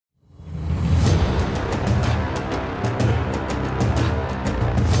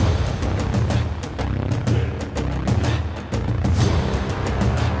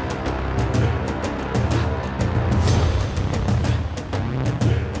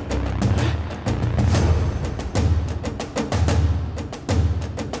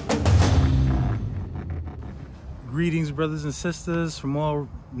Greetings, brothers and sisters from all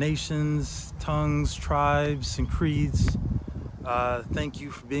nations, tongues, tribes, and creeds. Thank you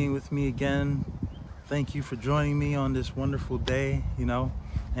for being with me again. Thank you for joining me on this wonderful day,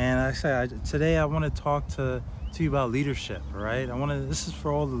 And today I want to talk to you about leadership, all right? This is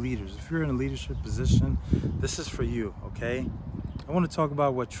for all the leaders. If you're in a leadership position, this is for you, okay? I want to talk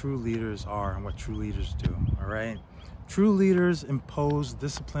about what true leaders are and what true leaders do, all right? True leaders impose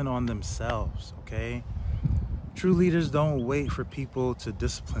discipline on themselves, okay? True leaders don't wait for people to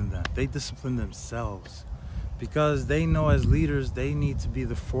discipline them. They discipline themselves because they know as leaders, they need to be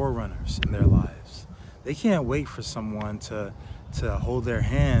the forerunners in their lives. They can't wait for someone to hold their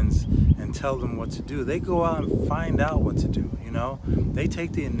hands and tell them what to do. They go out and find out what to do, They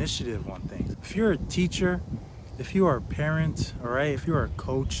take the initiative on things. If you're a teacher, if you are a parent, all right, if you're a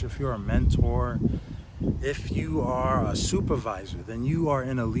coach, if you're a mentor, if you are a supervisor, then you are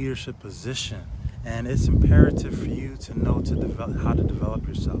in a leadership position. And it's imperative for you to know how to develop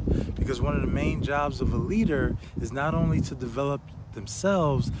yourself. Because one of the main jobs of a leader is not only to develop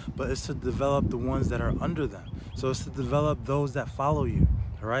themselves, but it's to develop the ones that are under them. So it's to develop those that follow you.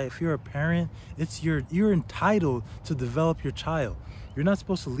 All right. If you're a parent, you're entitled to develop your child. You're not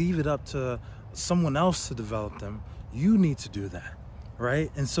supposed to leave it up to someone else to develop them. You need to do that.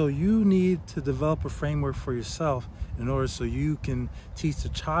 Right? And so you need to develop a framework for yourself in order so you can teach the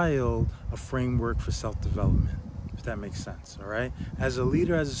child a framework for self-development, if that makes sense, all right? As a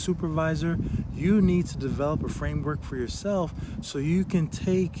leader, as a supervisor, you need to develop a framework for yourself so you can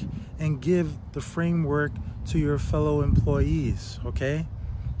take and give the framework to your fellow employees, okay?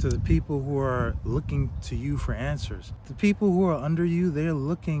 To the people who are looking to you for answers. The people who are under you, they're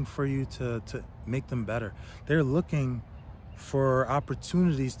looking for you to make them better. They're looking for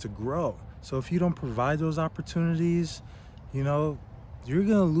opportunities to grow. So if you don't provide those opportunities, you're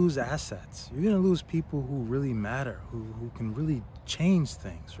gonna lose assets. You're gonna lose people who really matter, who can really change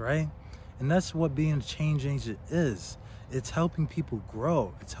things, right? And that's what being a change agent is. It's helping people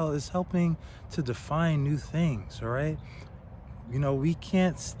grow. It's helping to define new things, all right? We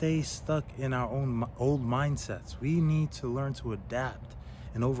can't stay stuck in our own old mindsets. We need to learn to adapt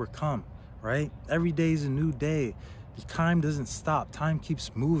and overcome, right? Every day is a new day. Time doesn't stop. Time keeps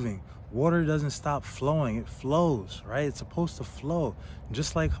moving. Water doesn't stop flowing. It flows, right? It's supposed to flow.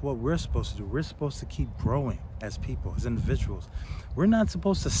 Just like what we're supposed to do. We're supposed to keep growing as people, as individuals. We're not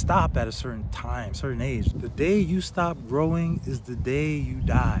supposed to stop at a certain time, certain age. The day you stop growing is the day you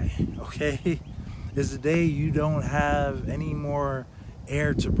die, okay? It's the day you don't have any more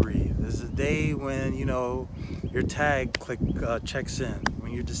air to breathe. There's a day when, your tag checks in.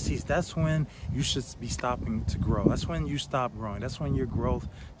 When you're deceased, that's when you should be stopping to grow. That's when you stop growing. That's when your growth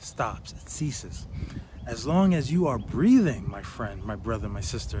stops. It ceases. As long as you are breathing, my friend, my brother, my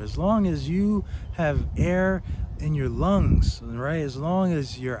sister, as long as you have air in your lungs, right? As long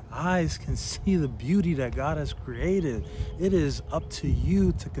as your eyes can see the beauty that God has created, it is up to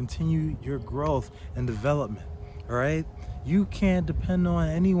you to continue your growth and development, all right? You can't depend on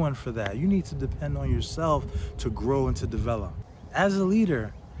anyone for that. You need to depend on yourself to grow and to develop. As a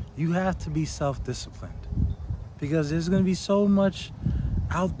leader, you have to be self-disciplined because there's going to be so much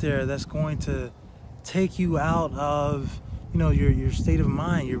out there that's going to take you out of, your state of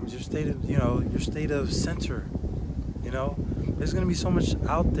mind, your state of center. There's going to be so much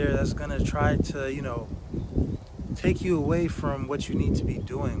out there that's going to try to, take you away from what you need to be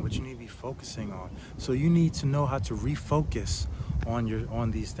doing, what you need to be focusing on. So you need to know how to refocus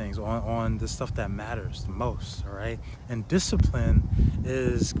on these things, on the stuff that matters the most, all right? And discipline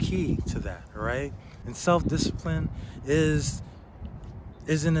is key to that, all right? And self-discipline is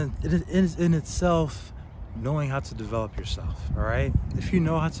in itself knowing how to develop yourself, all right? If you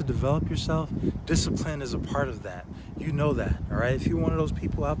know how to develop yourself, discipline is a part of that. You know that, all right? If you're one of those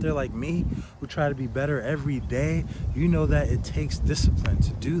people out there like me who try to be better every day, you know that it takes discipline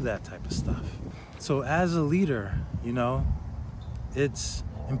to do that type of stuff. So as a leader, it's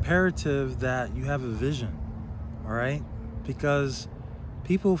imperative that you have a vision, all right? Because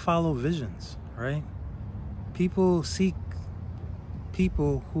people follow visions, right? People seek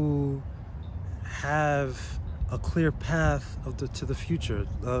people who have a clear path to the future.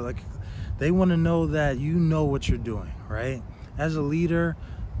 They want to know that you know what you're doing, right? As a leader,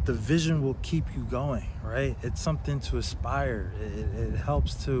 the vision will keep you going, right? It's something to aspire. It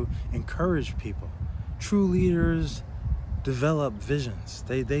helps to encourage people. True leaders develop visions.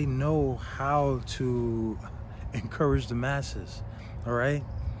 They know how to encourage the masses, all right?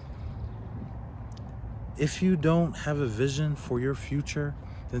 If you don't have a vision for your future,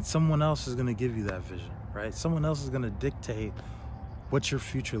 then someone else is going to give you that vision, right? Someone else is going to dictate what your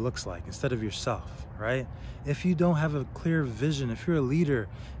future looks like instead of yourself, right? If you don't have a clear vision, if you're a leader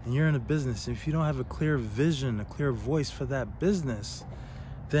and you're in a business, if you don't have a clear vision, a clear voice for that business,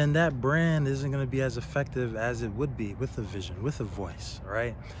 then that brand isn't going to be as effective as it would be with a vision, with a voice,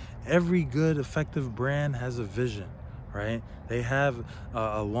 right? Every good, effective brand has a vision, right? They have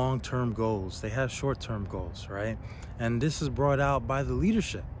long-term goals. They have short-term goals, right? And this is brought out by the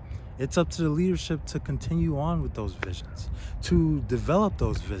leadership. It's up to the leadership to continue on with those visions, to develop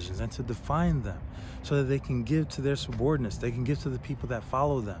those visions and to define them so that they can give to their subordinates. They can give to the people that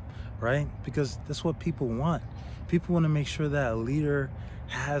follow them, right? Because that's what people want. People want to make sure that a leader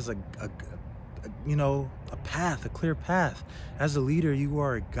has a path, a clear path. As a leader, you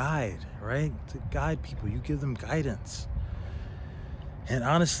are a guide, right? To guide people, you give them guidance. And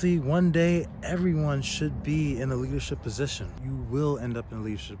honestly, one day, everyone should be in a leadership position. You will end up in a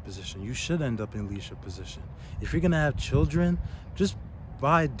leadership position. You should end up in a leadership position. If you're gonna have children, just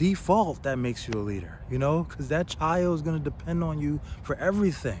by default, that makes you a leader, because that child is gonna depend on you for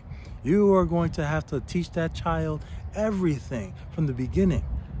everything. You are going to have to teach that child everything from the beginning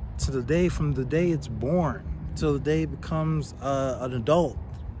to from the day it's born till the day it becomes an adult,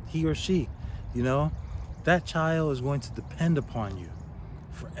 he or she. That child is going to depend upon you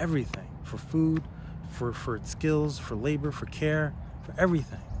for everything, for food, for skills, for labor, for care, for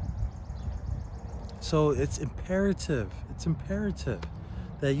everything. So it's imperative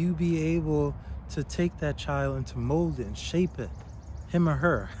that you be able to take that child and to mold it and shape it, him or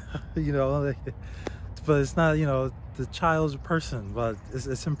her, but it's not, the child's a person, but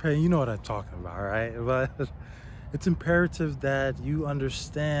it's imperative, you know what I'm talking about, right? But it's imperative that you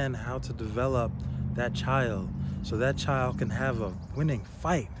understand how to develop that child so that child can have a winning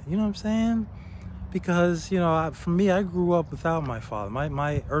fight. You know what I'm saying? Because, for me, I grew up without my father.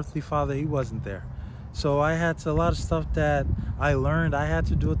 My earthly father, he wasn't there. So I had a lot of stuff that I learned, I had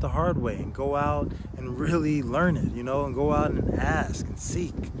to do it the hard way and go out and really learn it, and go out and ask and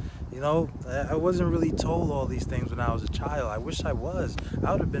seek. I wasn't really told all these things when I was a child. I wish I was.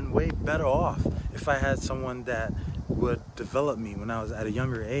 I would have been way better off if I had someone that would develop me when I was at a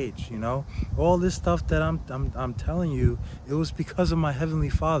younger age. All this stuff that I'm telling you, it was because of my Heavenly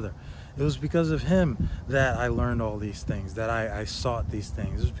Father. It was because of him that I learned all these things, that I sought these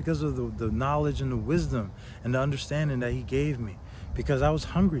things. It was because of the knowledge and the wisdom and the understanding that he gave me, because I was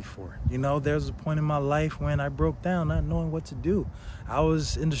hungry for it. There was a point in my life when I broke down, not knowing what to do. I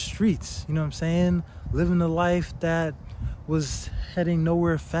was in the streets, living a life that was heading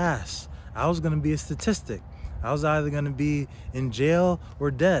nowhere fast. I was going to be a statistic. I was either going to be in jail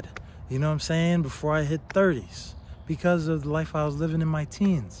or dead, before I hit 30s, because of the life I was living in my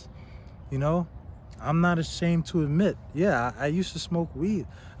teens. I'm not ashamed to admit, yeah, I used to smoke weed.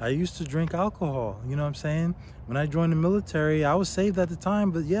 I used to drink alcohol, When I joined the military, I was saved at the time,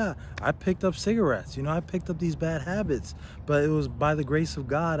 but yeah, I picked up cigarettes, I picked up these bad habits. But it was by the grace of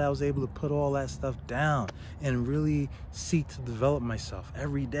God, I was able to put all that stuff down and really seek to develop myself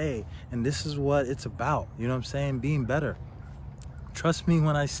every day. And this is what it's about, being better. Trust me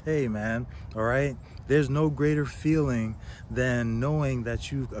when I say, man, all right? There's no greater feeling than knowing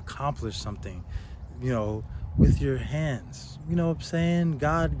that you've accomplished something, with your hands.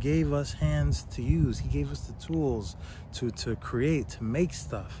 God gave us hands to use. He gave us the tools to create, to make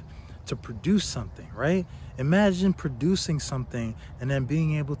stuff, to produce something, right? Imagine producing something and then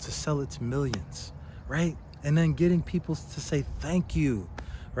being able to sell it to millions, right? And then getting people to say thank you,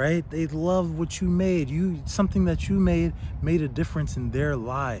 right? They love what you made. Something that you made a difference in their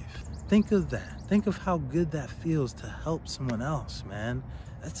life. Think of that. Think of how good that feels to help someone else, man.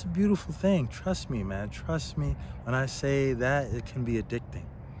 That's a beautiful thing. Trust me, man. Trust me when I say that it can be addicting.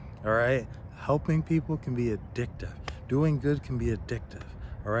 All right? Helping people can be addictive. Doing good can be addictive.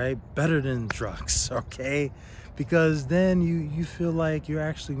 All right? Better than drugs, okay? Because then you feel like you're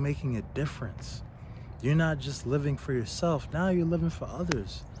actually making a difference. You're not just living for yourself. Now you're living for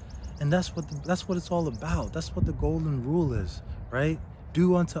others. And that's what it's all about. That's what the golden rule is, right?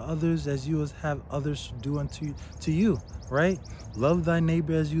 Do unto others as you have others do unto you, right? Love thy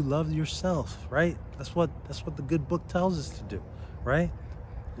neighbor as you love yourself, right? That's what the good book tells us to do, right?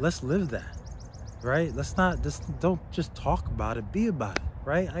 Let's live that, right? Don't just talk about it, be about it,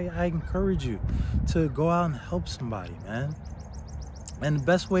 right? I encourage you to go out and help somebody, man. And the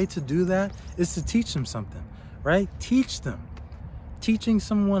best way to do that is to teach them something, right? Teach them. Teaching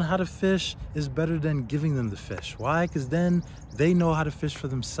someone how to fish is better than giving them the fish. Why? Because then they know how to fish for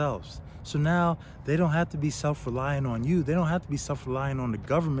themselves. So now they don't have to be self-reliant on you. They don't have to be self-reliant on the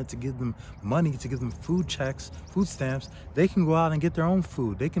government to give them money, to give them food checks, food stamps. They can go out and get their own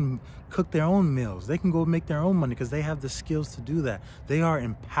food. They can cook their own meals. They can go make their own money because they have the skills to do that. They are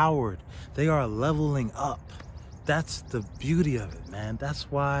empowered. They are leveling up. That's the beauty of it, man.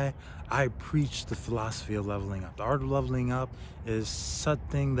 That's why I preach the philosophy of leveling up. The art of leveling up is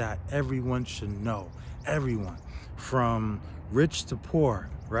something that everyone should know. Everyone, from rich to poor,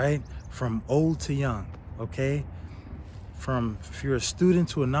 right? From old to young, okay? From if you're a student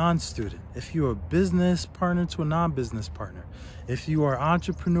to a non-student, if you're a business partner to a non-business partner, if you are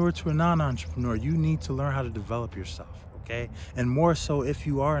entrepreneur to a non-entrepreneur, you need to learn how to develop yourself, okay? And more so if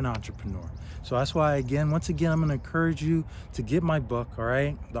you are an entrepreneur. So that's why, once again, I'm gonna encourage you to get my book, all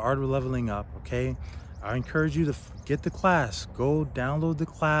right? The Art of Leveling Up, okay? I encourage you to get the class. Go download the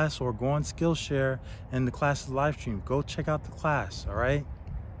class or go on Skillshare and the class is live stream. Go check out the class, all right?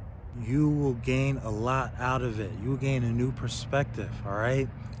 You will gain a lot out of it. You will gain a new perspective, all right?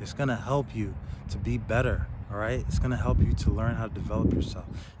 It's gonna help you to be better, all right? It's gonna help you to learn how to develop yourself.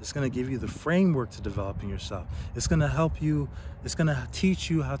 It's gonna give you the framework to developing yourself. It's gonna help you, it's gonna teach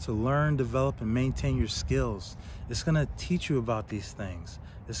you how to learn, develop, and maintain your skills. It's gonna teach you about these things.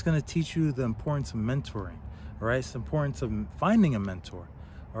 It's gonna teach you the importance of mentoring, all right? It's the importance of finding a mentor,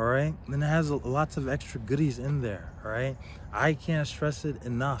 all right? And it has lots of extra goodies in there, all right? I can't stress it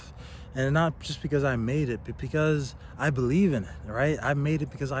enough. And not just because I made it, but because I believe in it, all right? I made it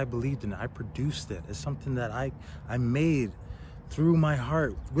because I believed in it. I produced it. It's something that I made through my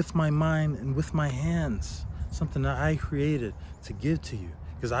heart, with my mind, and with my hands. Something that I created to give to you,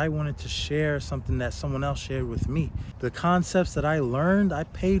 because I wanted to share something that someone else shared with me. The concepts that I learned, I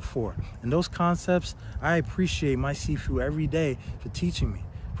paid for. And those concepts, I appreciate my Sifu every day for teaching me,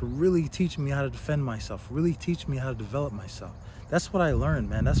 for really teaching me how to defend myself, really teaching me how to develop myself. That's what I learned,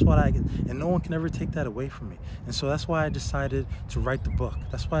 man. That's what and no one can ever take that away from me. And so that's why I decided to write the book.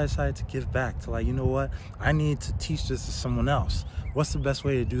 That's why I decided to give back, to like, you know what? I need to teach this to someone else. What's the best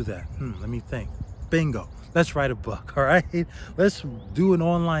way to do that? Let me think. Bingo. Let's write a book, all right? Let's do an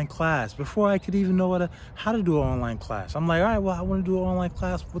online class. Before I could even know how to do an online class, I'm like, all right, well, I want to do an online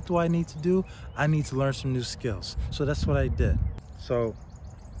class. What do I need to do? I need to learn some new skills. So that's what I did. So,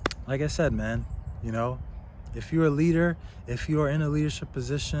 like I said, man, you know, if you're a leader, if you are in a leadership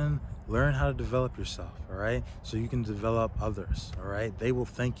position, learn how to develop yourself, all right? So you can develop others, all right? They will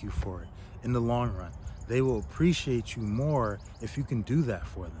thank you for it in the long run. They will appreciate you more if you can do that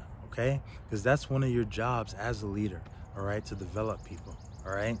for them. Okay? Because that's one of your jobs as a leader, all right? To develop people,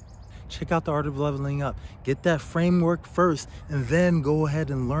 all right? Check out the Art of Leveling Up. Get that framework first, and then go ahead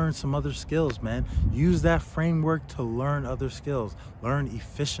and learn some other skills, man. Use that framework to learn other skills. Learn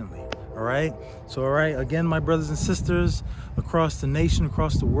efficiently, all right? So, all right, again, my brothers and sisters across the nation,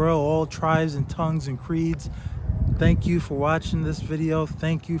 across the world, all tribes and tongues and creeds, thank you for watching this video.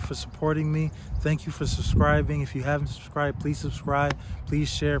 Thank you for supporting me. Thank you for subscribing. If you haven't subscribed, please subscribe. Please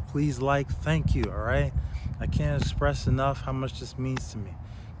share. Please like. Thank you, all right? I can't express enough how much this means to me.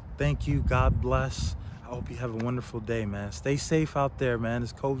 Thank you. God bless. I hope you have a wonderful day, man. Stay safe out there, man.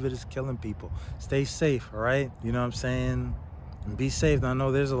 This COVID is killing people. Stay safe, all right? You know what I'm saying? And be safe. I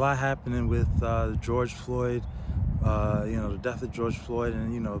know there's a lot happening with George Floyd, you know, the death of George Floyd,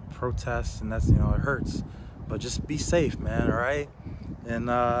 and, you know, protests, and that's, you know, it hurts. But just be safe, man, all right? And,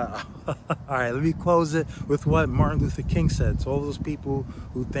 all right, let me close it with what Martin Luther King said. To all those people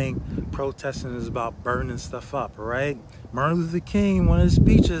who think protesting is about burning stuff up, all right? Martin Luther King, in one of his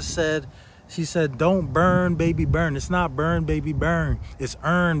speeches, she said, don't burn, baby, burn. It's not burn, baby, burn. It's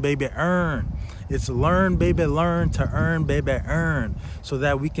earn, baby, earn. It's learn, baby, learn, to earn, baby, earn. So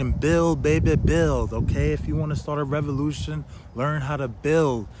that we can build, baby, build, okay? If you want to start a revolution, learn how to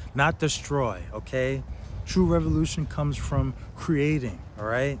build, not destroy, okay? True revolution comes from creating, all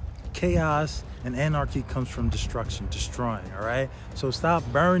right? Chaos and anarchy comes from destruction, destroying, all right? So stop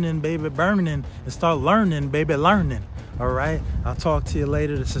burning, baby, burning, and start learning, baby, learning, all right? I'll talk to you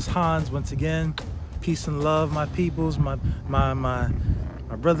later. This is Hans once again. Peace and love, my peoples, my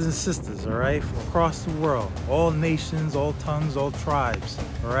brothers and sisters, all right? From across the world, all nations, all tongues, all tribes,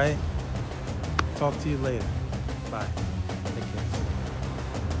 all right? Talk to you later. Bye.